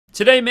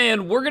Today,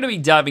 man, we're going to be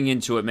diving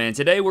into it, man.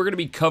 Today, we're going to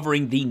be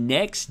covering the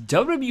next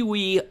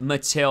WWE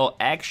Mattel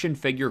action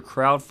figure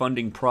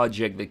crowdfunding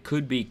project that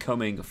could be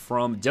coming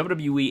from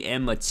WWE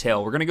and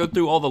Mattel. We're going to go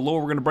through all the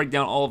lore. We're going to break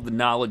down all of the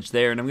knowledge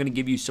there, and I'm going to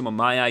give you some of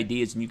my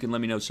ideas, and you can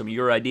let me know some of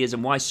your ideas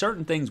and why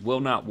certain things will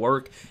not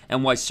work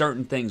and why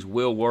certain things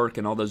will work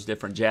and all those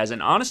different jazz.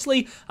 And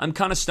honestly, I'm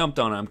kind of stumped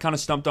on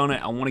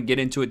it. I want to get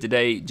into it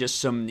today. Just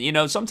some,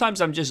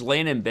 sometimes I'm just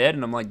laying in bed,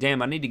 and I'm like,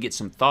 damn, I need to get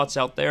some thoughts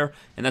out there,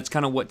 and that's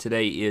kind of what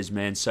today is,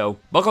 man. So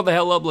buckle the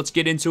hell up. Let's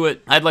get into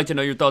it. I'd like to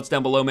know your thoughts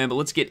down below, man, but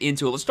let's get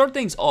into it. Let's start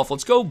things off.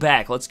 Let's go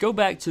back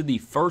to the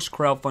first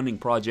crowdfunding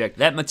project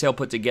that Mattel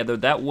put together.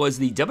 That was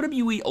the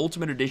WWE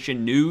Ultimate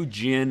Edition New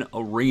Gen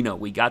Arena.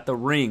 We got the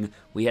ring.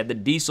 We had the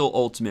Diesel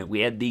Ultimate.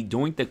 We had the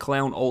Doink the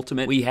Clown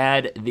Ultimate. We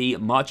had the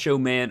Macho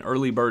Man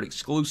Early Bird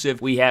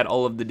exclusive. We had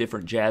all of the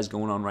different jazz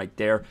going on right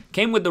there.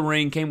 Came with the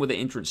ring, came with the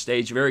entrance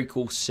stage. Very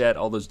cool set,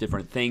 all those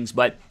different things.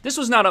 But this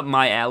was not up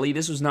my alley.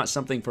 This was not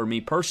something for me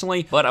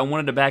personally, but I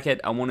wanted to back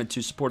it. I wanted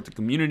to support the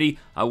community.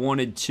 I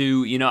wanted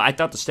to, I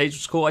thought the stage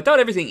was cool. I thought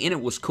everything in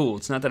it was cool.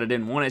 It's not that I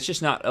didn't want it. It's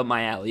just not up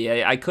my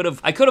alley. I could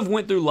have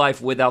went through life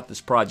without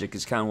this project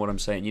is kind of what I'm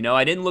saying.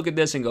 I didn't look at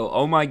this and go,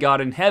 oh my God,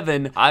 in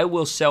heaven, I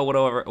will sell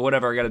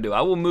whatever I got to do.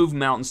 I will move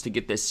mountains to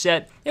get this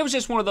set. It was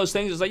just one of those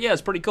things. It's like, yeah,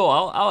 it's pretty cool.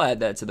 I'll add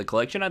that to the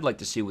collection. I'd like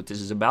to see what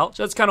this is about.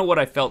 So that's kind of what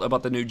I felt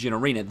about the New Gen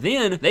Arena.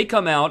 Then they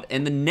come out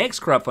and the next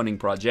crowdfunding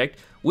project,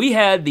 we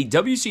had the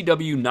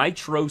WCW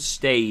Nitro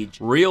stage,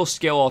 real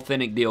scale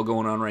authentic deal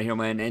going on right here,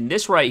 man. And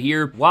this right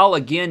here, while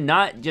again,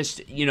 not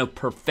just,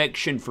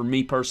 perfection for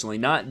me personally,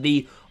 not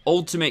the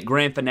ultimate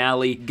grand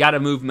finale, gotta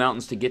move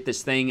mountains to get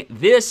this thing.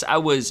 This I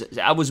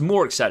was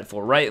more excited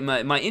for, right?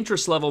 My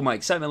interest level, my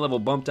excitement level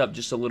bumped up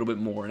just a little bit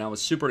more, and I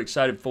was super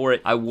excited for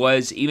it. I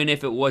was, even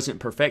if it wasn't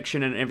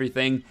perfection and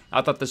everything,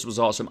 I thought this was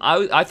awesome.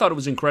 I thought it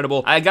was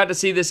incredible. I got to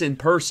see this in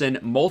person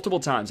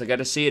multiple times. I got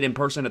to see it in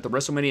person at the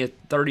WrestleMania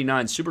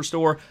 39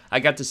 Superstore. I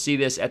got to see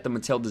this at the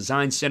Mattel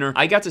Design Center.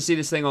 I got to see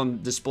this thing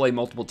on display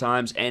multiple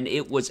times, and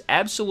it was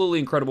absolutely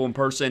incredible in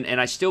person,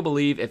 and I still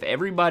believe if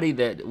everybody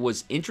that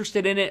was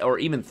interested in it or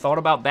even thought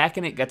about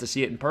backing it got to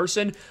see it in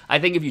person, I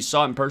think if you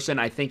saw it in person,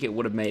 I think it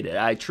would have made it.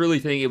 I truly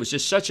think it was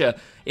just such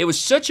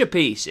a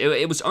piece.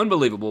 It was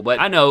unbelievable, but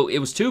I know it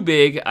was too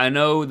big. I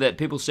know that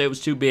people say it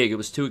was too big. It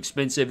was too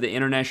expensive. The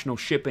international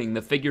shipping,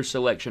 the figure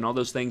selection, all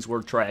those things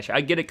were trash. I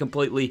get it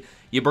completely.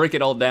 You break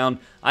it all down.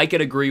 I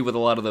could agree with a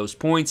lot of those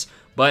points,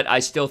 but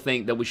I still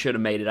think that we should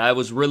have made it. I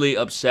was really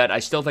upset. I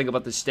still think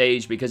about the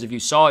stage because if you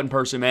saw it in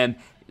person, man,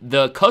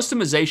 the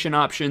customization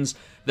options,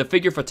 the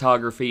figure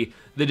photography,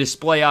 the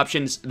display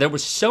options, there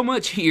was so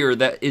much here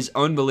that is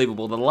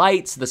unbelievable. The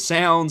lights, the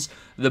sounds,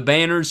 the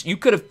banners, you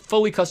could have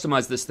fully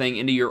customized this thing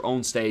into your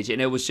own stage, and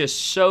it was just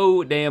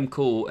so damn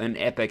cool and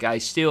epic. I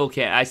still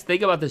can't. I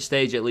think about this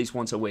stage at least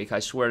once a week, I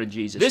swear to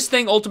Jesus. This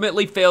thing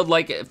ultimately failed,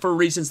 like, for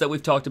reasons that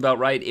we've talked about,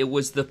 right? It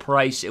was the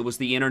price, it was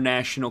the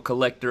international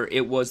collector,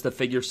 it was the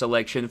figure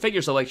selection. The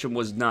figure selection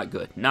was not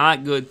good.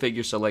 Not good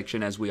figure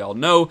selection, as we all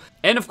know.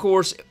 And, of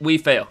course, we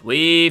failed.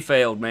 We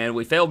failed, man.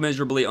 We failed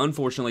miserably.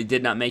 Unfortunately,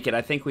 did not make it.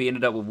 I think we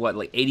ended up with, what,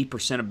 like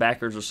 80% of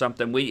backers or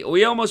something.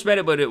 We almost made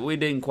it, but we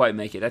didn't quite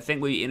make it. I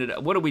think we ended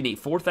up, what do we need,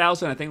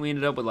 4,000? I think we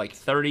ended up with like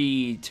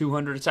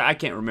 3,200. I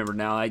can't remember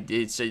now.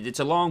 It's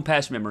a long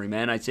past memory,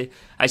 man. I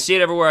see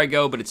it everywhere I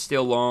go, but it's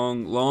still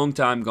long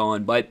time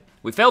gone. But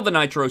we failed the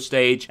Nitro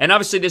stage, and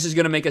obviously this is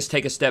going to make us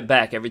take a step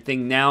back.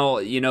 Everything now,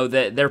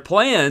 that their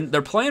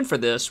plan for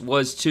this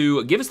was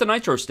to give us the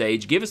Nitro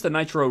stage, give us the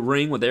Nitro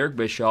ring with Eric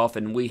Bischoff,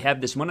 and we have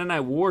this Monday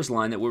Night Wars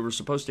line that we were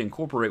supposed to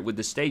incorporate with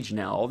the stage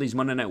now. All these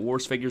Monday Night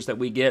Wars figures that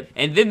we get.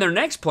 And then their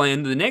next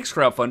plan, the next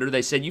crowdfunder,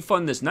 they said, you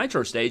fund this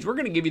Nitro stage, we're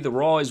going to give you the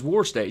Raw is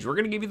War stage. We're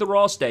going to give you the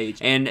Raw stage.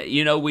 And,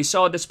 we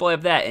saw a display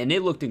of that, and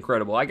it looked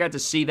incredible. I got to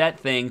see that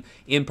thing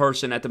in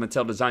person at the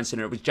Mattel Design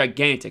Center. It was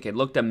gigantic. It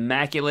looked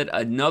immaculate.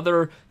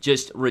 Another just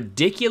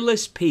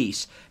ridiculous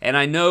piece. And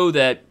I know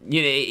that,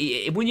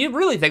 when you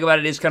really think about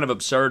it, it's kind of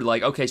absurd.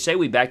 Like, okay, say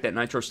we back that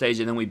Nitro stage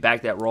and then we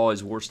back that Raw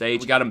is War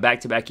stage. We got them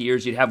back-to-back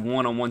years. You'd have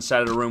one on one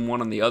side of the room,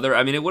 one on the other.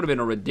 I mean, it would have been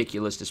a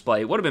ridiculous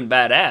display. It would have been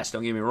badass,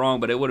 don't get me wrong,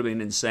 but it would have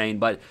been insane.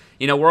 But,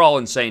 we're all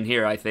insane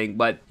here, I think.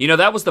 But,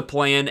 that was the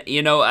plan.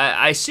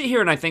 I sit here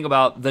and I think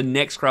about the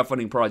next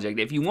crowdfunding project.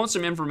 If you want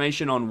some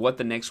information on what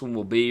the next one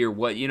will be or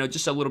what,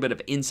 just a little bit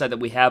of insight that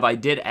we have, I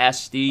did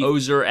ask Steve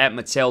Ozer at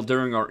Mattel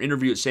during our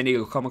interview at San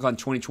Diego Comic-Con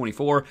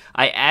 2024.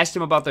 I asked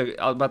him about the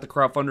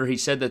crowdfunder. He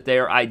said that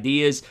their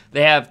ideas,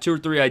 they have 2 or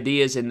 3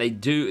 ideas, and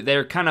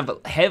they're kind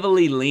of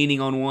heavily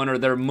leaning on one, or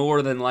they're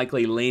more than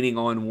likely leaning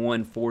on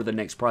one for the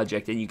next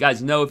project. And you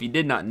guys know, if you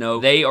did not know,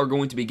 they are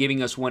going to be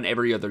giving us one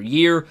every other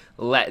year.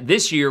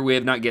 This year we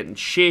have not gotten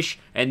Shish,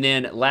 and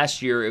then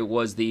last year it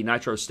was the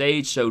Nitro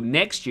stage. So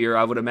next year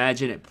I would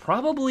imagine it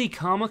probably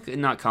I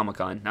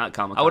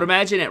would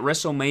imagine at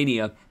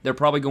WrestleMania they're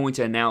probably going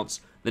to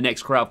announce the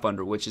next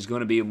crowdfunder, which is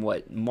going to be in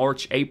what,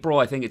 March, April?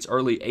 I think it's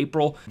early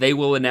April. They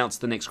will announce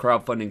the next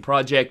crowdfunding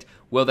project.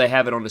 Will they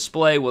have it on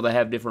display? Will they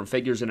have different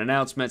figures and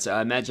announcements?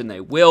 I imagine they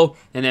will.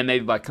 And then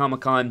maybe by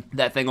Comic-Con,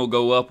 that thing will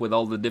go up with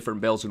all the different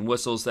bells and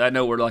whistles. I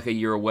know we're like a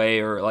year away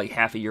or like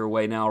half a year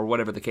away now or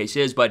whatever the case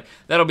is, but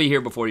that'll be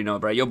here before you know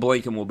it, right? You'll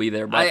blink and we'll be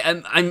there. But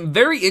I'm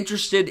very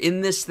interested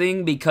in this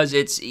thing because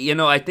it's, you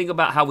know, I think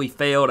about how we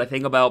failed. I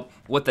think about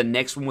what the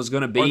next one was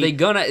going to be. Are they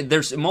going to,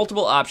 there's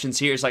multiple options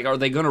here. It's like, are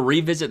they going to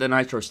revisit the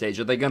Nitro stage?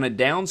 Are they going to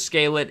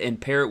downscale it and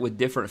pair it with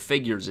different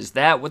figures? Is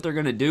that what they're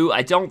going to do?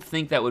 I don't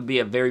think that would be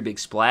a very big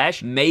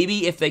splash.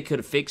 Maybe if they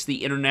could fix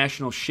the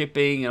international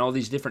shipping and all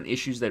these different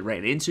issues they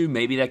ran into,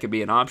 maybe that could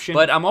be an option.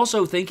 But I'm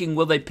also thinking,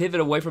 will they pivot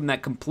away from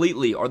that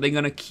completely? Are they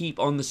going to keep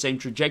on the same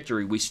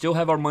trajectory? We still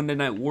have our Monday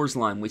Night Wars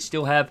line. We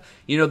still have,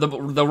 you know,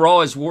 the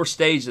Raw is War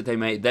stage that they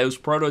made. Those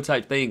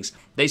prototype things,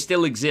 they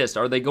still exist.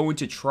 Are they going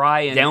to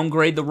try and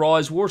downgrade the Raw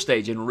is War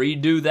stage and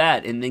redo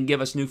that and then give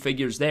us new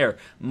figures there?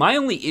 My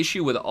only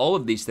issue with all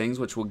of these things,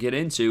 which we'll get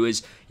into,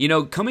 is, you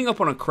know, coming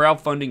up on a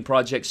crowdfunding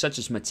project such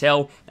as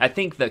Mattel, I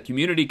think the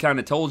community kind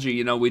of told you,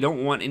 you know, we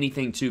don't want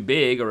anything too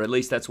big, or at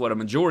least that's what a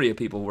majority of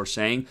people were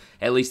saying.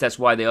 At least that's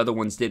why the other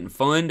ones didn't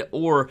fund,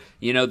 or,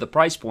 you know, the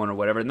price point or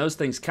whatever. And those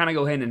things kind of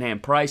go hand in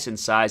hand. Price and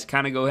size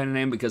kind of go hand in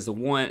hand because the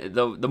more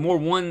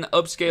one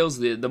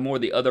upscales, the more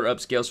the other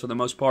upscales for the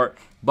most part.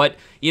 But,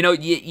 you know,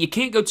 you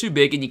can't go too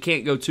big and you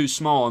can't go too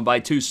small. And by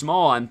too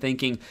small, I'm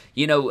thinking,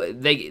 you know,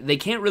 they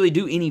can't really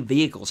do any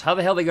vehicles. How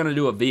the hell are they going to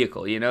do a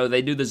vehicle? You know,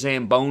 they do the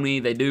Zamboni,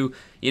 they do,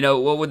 you know,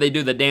 what would they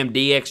do, the damn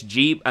DX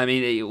Jeep? I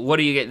mean, what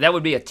do you get? That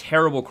would be a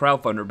terrible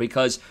crowdfunder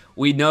because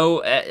we know,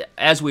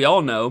 as we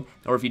all know,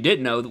 or if you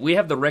didn't know, we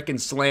have the Wreck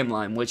and Slam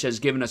line, which has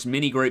given us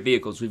many great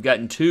vehicles. We've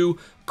gotten 2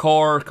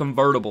 car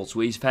convertibles.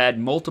 We've had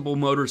multiple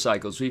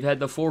motorcycles. We've had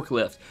the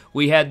forklift.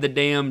 We had the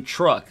damn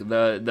truck,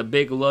 the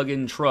big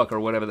lugging truck or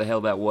whatever the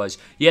hell that was.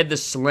 You had the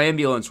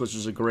Slambulance, which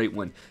was a great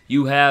one.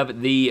 You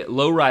have the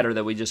Lowrider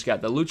that we just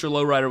got, the Lucha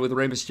Lowrider with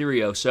Rey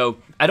Mysterio. So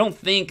I don't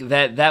think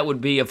that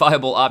would be a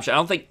viable option. I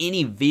don't think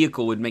any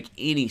vehicle would make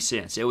any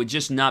sense. It would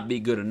just not be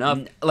good enough.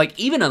 Like,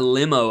 even a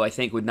limo, I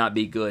think, would not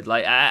be good.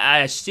 Like,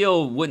 I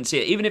still wouldn't see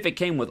it. Even if it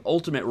came with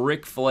Ultimate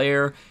Ric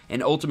Flair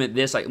and Ultimate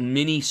this, like,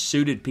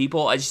 mini-suited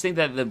people, I just think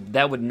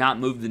that would not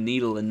move the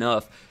needle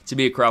enough to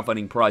be a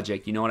crowdfunding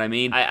project, you know what I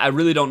mean? I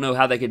really don't know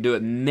how they could do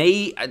it.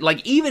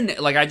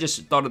 I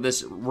just thought of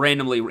this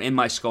randomly in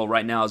my skull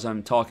right now as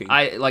I'm talking.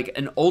 Like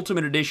an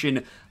Ultimate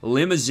Edition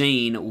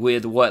limousine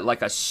with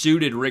like a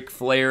suited Ric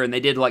Flair, and they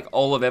did like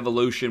all of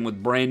Evolution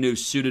with brand new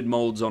suited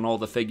molds on all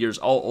the figures,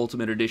 all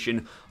Ultimate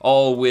Edition,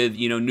 all with,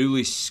 you know,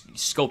 newly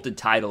sculpted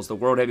titles, the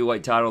World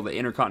Heavyweight title, the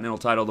Intercontinental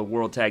title, the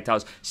World Tag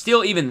titles.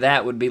 Still, even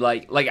that would be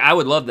like I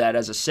would love that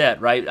as a set,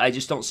 right? I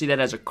just don't see that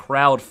as a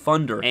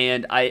crowdfunder,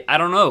 and I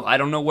don't know. I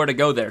don't know where to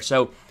go there.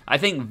 So I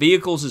think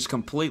vehicles is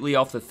completely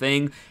off the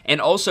thing. And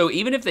also,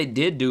 even if they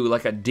did do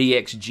like a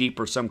DX Jeep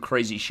or some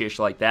crazy shish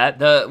like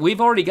that,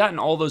 we've already gotten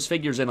all those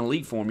figures in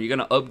Elite form. You're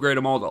going to upgrade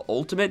them all to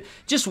Ultimate.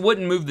 Just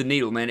wouldn't move the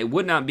needle, man. It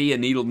would not be a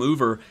needle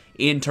mover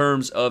in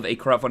terms of a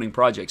crowdfunding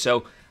project.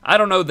 So I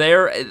don't know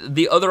there.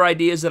 The other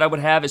ideas that I would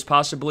have is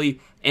possibly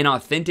an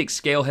authentic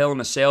scale Hell in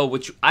a Cell,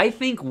 which I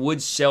think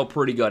would sell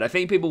pretty good. I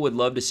think people would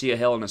love to see a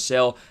Hell in a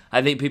Cell.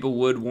 I think people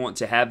would want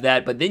to have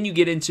that. But then you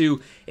get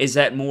into, is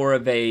that more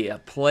of a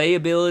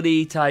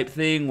playability type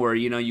thing where,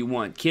 you know, you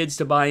want kids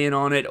to buy in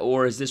on it,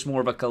 or is this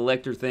more of a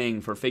collector thing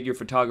for figure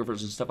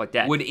photographers and stuff like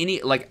that?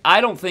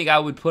 I don't think I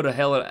would put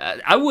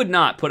I would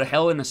not put a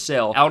Hell in a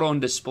Cell out on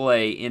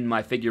display in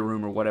my figure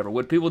room or whatever.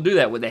 Would people do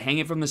that? Would they hang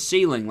it from the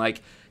ceiling?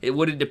 Like,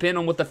 would it depend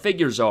on what the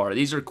figures are?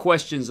 These are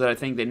questions that I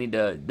think they need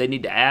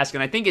to ask,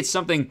 and I think it's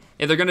something,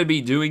 if they're going to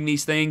be doing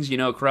these things, you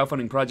know, a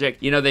crowdfunding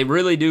project, you know, they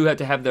really do have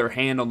to have their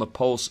hand on the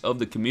pulse of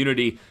the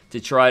community to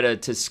try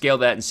to scale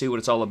that and see what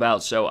it's all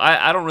about. So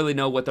I don't really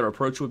know what their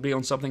approach would be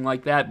on something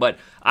like that, but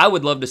I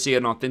would love to see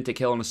an authentic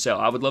Hell in a Cell.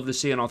 I would love to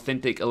see an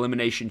authentic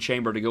Elimination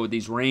Chamber to go with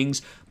these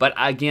rings, but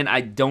again,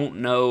 I don't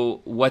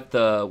know what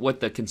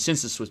the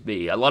consensus would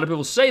be. A lot of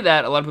people say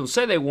that, a lot of people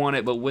say they want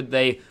it, but would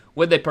they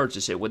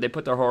purchase it? Would they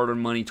put their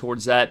hard-earned money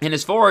towards that? And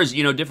as far as,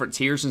 you know, different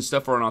tiers and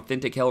stuff for an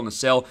authentic Hell in a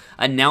Cell,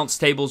 announce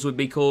tables would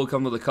be cool.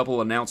 Come with a couple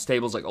of announce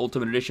tables, like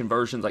Ultimate Edition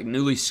versions, like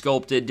newly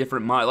sculpted,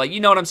 different like, you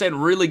know what I'm saying?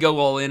 Really go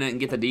all in it and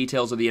get the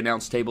details of the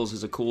announce tables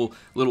as a cool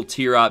little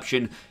tier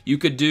option. You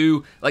could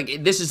do,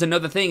 like, this is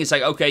another thing. It's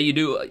like, okay, you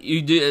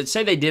do,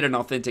 say they did an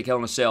authentic Hell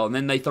in a Cell, and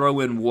then they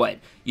throw in what?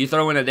 You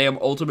throw in a damn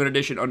Ultimate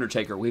Edition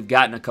Undertaker. We've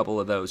gotten a couple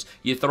of those.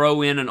 You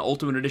throw in an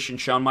Ultimate Edition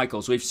Shawn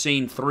Michaels. We've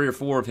seen 3 or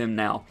 4 of him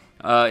now.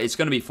 It's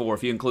going to be 4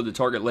 if you include the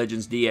Target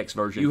Legends DX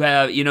version. You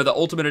have, you know, the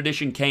Ultimate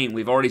Edition Kane.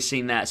 We've already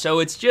seen that. So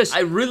it's just, I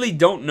really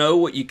don't know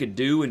what you could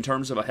do in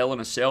terms of a Hell in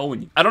a Cell.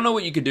 I don't know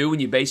what you could do when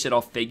you base it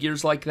off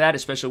figures like that,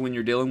 especially when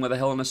you're dealing with a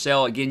Hell in a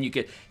Cell. Again, you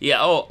could,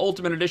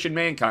 Ultimate Edition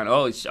Mankind.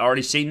 Oh, it's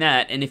already seen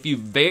that. And if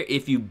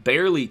you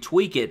barely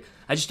tweak it,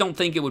 I just don't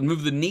think it would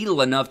move the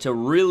needle enough to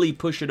really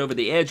push it over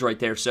the edge right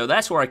there. So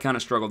that's where I kind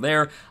of struggle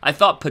there. I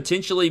thought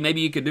potentially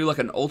maybe you could do like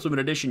an Ultimate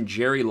Edition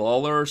Jerry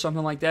Lawler or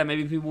something like that.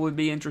 Maybe people would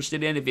be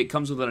interested in if it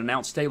comes with an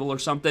announce table or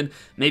something.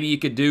 Maybe you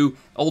could do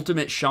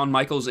Ultimate Shawn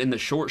Michaels in the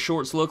short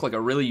shorts look, like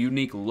a really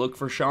unique look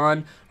for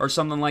Shawn or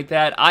something like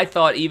that. I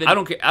thought even, I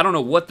don't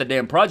know what the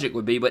damn project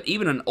would be, but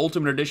even an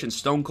Ultimate Edition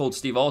Stone Cold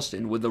Steve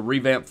Austin with the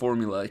revamped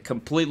formula,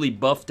 completely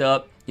buffed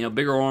up, you know,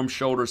 bigger arms,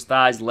 shoulders,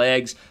 thighs,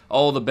 legs,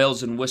 all the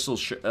bells and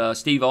whistles,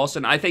 Steve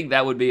Austin. I think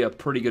that would be a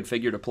pretty good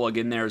figure to plug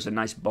in there as a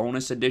nice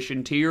bonus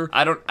addition tier.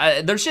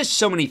 There's just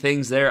so many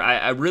things there.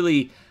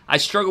 I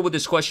struggle with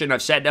this question.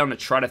 I've sat down to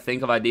try to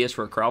think of ideas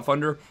for a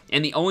crowdfunder,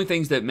 and the only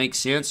things that make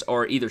sense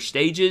are either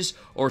stages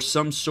or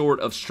some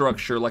sort of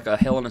structure like a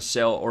Hell in a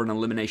Cell or an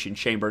Elimination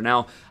Chamber.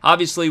 Now,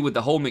 obviously, with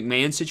the whole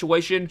McMahon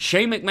situation,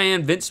 Shane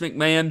McMahon, Vince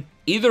McMahon,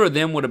 either of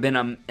them would have been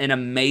an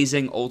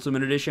amazing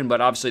Ultimate Edition,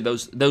 but obviously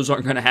those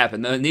aren't going to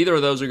happen. Neither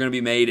of those are going to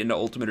be made into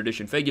Ultimate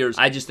Edition figures.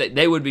 I just think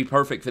they would be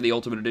perfect for the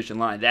Ultimate Edition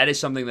line. That is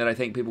something that I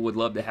think people would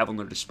love to have on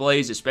their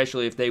displays,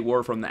 especially if they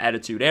were from the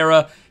Attitude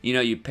Era. You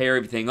know, you pair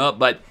everything up,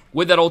 but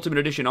with that Ultimate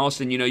Edition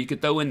Austin, you know, you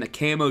could throw in the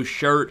camo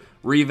shirt,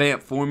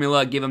 revamp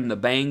formula, give him the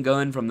bang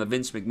gun from the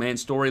Vince McMahon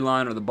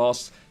storyline or the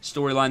Boss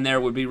storyline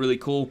there would be really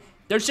cool.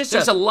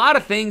 There's a lot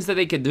of things that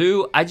they could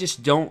do. I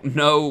just don't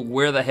know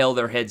where the hell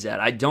their head's at.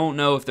 I don't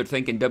know if they're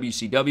thinking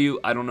WCW.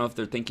 I don't know if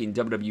they're thinking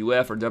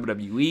WWF or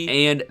WWE.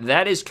 And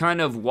that is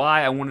kind of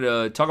why I wanted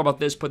to talk about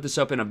this, put this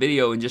up in a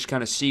video, and just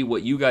kind of see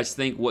what you guys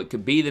think, what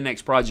could be the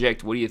next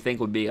project. What do you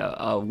think would be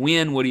a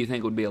win? What do you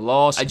think would be a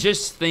loss? I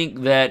just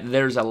think that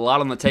there's a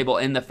lot on the table.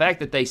 And the fact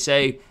that they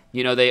say,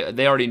 you know,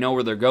 they already know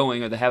where they're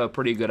going, or they have a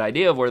pretty good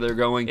idea of where they're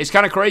going. It's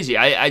kind of crazy.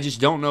 I just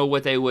don't know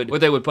what they would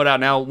put out.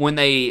 Now, when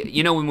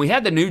we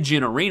had the New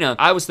Gen Arena,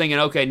 I was thinking,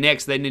 okay,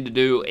 next they need to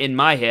do, in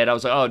my head, I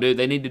was like, oh, dude,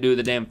 they need to do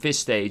the damn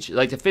fist stage.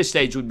 Like, the fist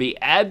stage would be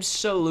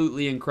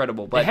absolutely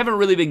incredible. But they haven't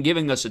really been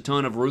giving us a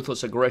ton of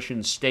Ruthless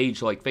Aggression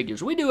stage-like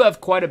figures. We do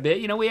have quite a bit.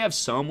 You know, we have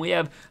some.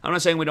 I'm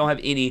not saying we don't have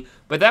any,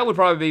 but that would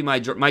probably be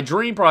my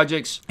dream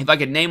projects. If I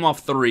could name off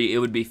three, it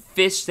would be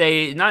fist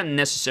stage, not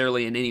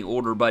necessarily in any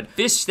order, but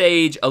fist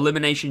stage,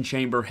 Elimination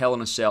Chamber, Hell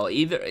in a Cell.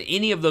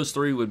 Any of those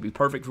three would be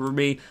perfect for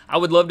me. I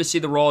would love to see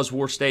the Raw's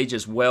War stage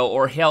as well,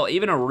 or hell,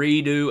 even a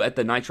redo at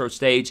the Nitro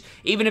stage.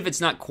 Even if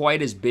it's not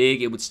quite as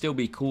big, it would still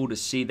be cool to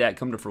see that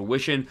come to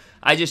fruition.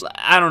 I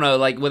don't know,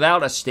 like,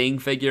 without a Sting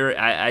figure,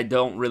 I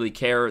don't really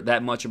care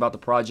that much about the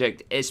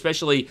project,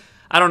 especially,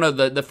 I don't know,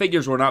 the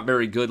figures were not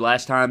very good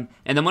last time.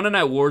 And the Monday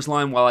Night Wars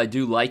line, while I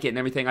do like it and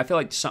everything, I feel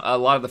like a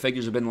lot of the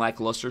figures have been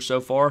lackluster so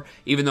far,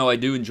 even though I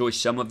do enjoy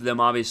some of them.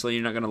 Obviously,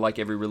 you're not going to like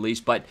every release,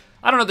 but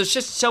I don't know, there's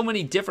just so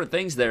many different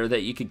things there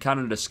that you could kind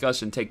of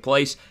discuss and take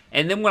place.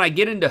 And then when I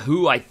get into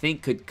who I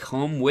think could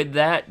come with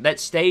that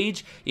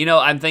stage, you know,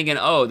 I'm thinking,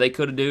 oh, they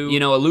could do,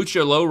 you know, a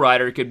Lucha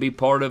Lowrider could be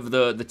part of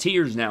the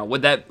tiers now.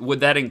 Would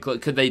that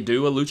include, could they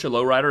do a Lucha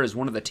Lowrider as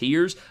one of the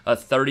tiers, a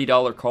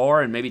 $30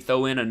 car, and maybe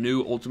throw in a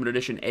new Ultimate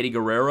Edition Eddie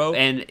Guerrero,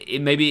 and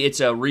maybe it's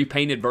a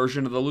repainted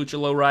version of the Lucha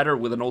Lowrider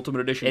with an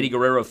Ultimate Edition Eddie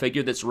Guerrero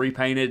figure that's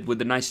repainted with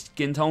the nice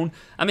skin tone.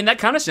 I mean, that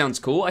kind of sounds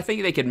cool. I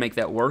think they could make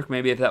that work.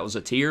 Maybe if that was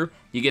a tier,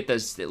 you get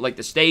this, like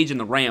the stage and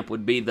the ramp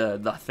would be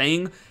the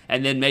thing,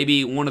 and then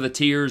maybe one of the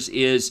tiers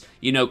is,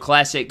 you know,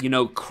 classic, you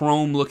know,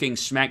 chrome-looking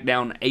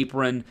SmackDown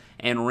apron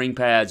and ring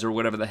pads or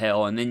whatever the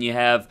hell, and then you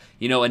have,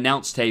 you know,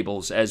 announce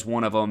tables as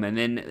one of them, and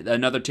then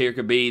another tier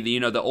could be the, you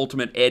know, the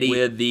Ultimate Eddie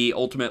with the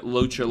Ultimate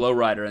Lucha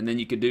Lowrider, and then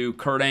you could do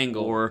Kurt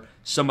Angle or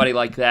somebody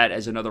like that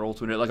as another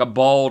Ultimate, like a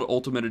bald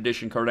Ultimate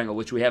Edition Kurt Angle,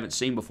 which we haven't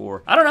seen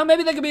before. I don't know,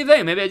 maybe that could be a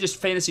thing. Maybe I just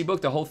fantasy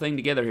booked the whole thing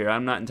together here.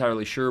 I'm not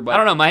entirely sure, but I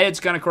don't know, my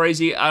head's kind of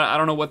crazy. I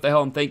don't know what the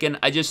hell I'm thinking.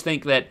 I just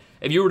think that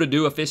if you were to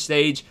do a fist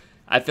stage,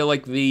 I feel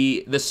like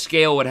the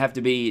scale would have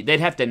to be, they'd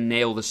have to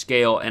nail the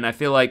scale, and I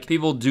feel like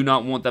people do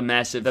not want the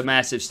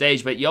massive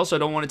stage, but you also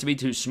don't want it to be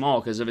too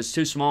small, because if it's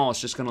too small, it's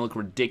just going to look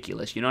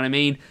ridiculous, you know what I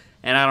mean?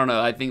 And I don't know,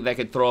 I think that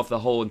could throw off the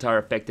whole entire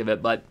effect of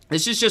it, but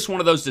this is just one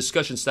of those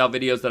discussion-style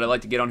videos that I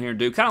like to get on here and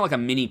do, kind of like a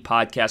mini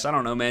podcast. I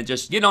don't know, man,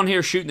 just getting on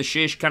here, shooting the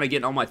shish, kind of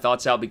getting all my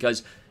thoughts out,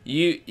 because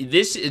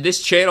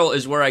this channel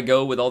is where I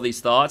go with all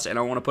these thoughts, and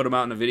I want to put them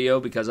out in a video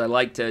because I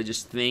like to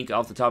just think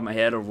off the top of my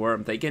head of where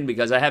I'm thinking,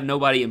 because I have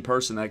nobody in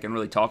person that I can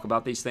really talk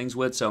about these things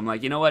with. So I'm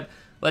like, you know what?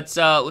 Let's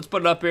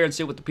put it up here and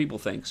see what the people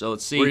think. So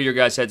let's see where your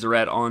guys' heads are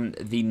at on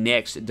the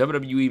next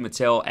WWE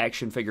Mattel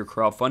action figure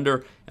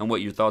crowdfunder and what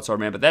your thoughts are,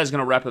 man. But that is going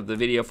to wrap up the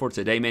video for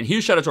today, man.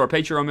 Huge shout out to our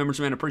Patreon members,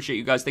 man. Appreciate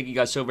you guys. Thank you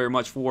guys so very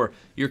much for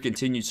your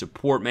continued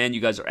support, man.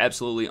 You guys are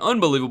absolutely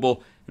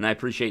unbelievable, and I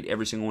appreciate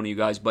every single one of you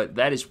guys. But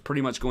that is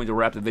pretty much going to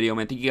wrap the video,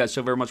 man. Thank you guys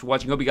so very much for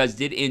watching. Hope you guys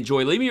did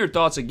enjoy. Leave me your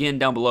thoughts again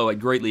down below. I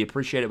greatly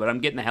appreciate it, but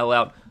I'm getting the hell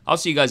out. I'll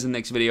see you guys in the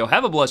next video.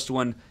 Have a blessed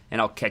one,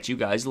 and I'll catch you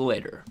guys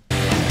later.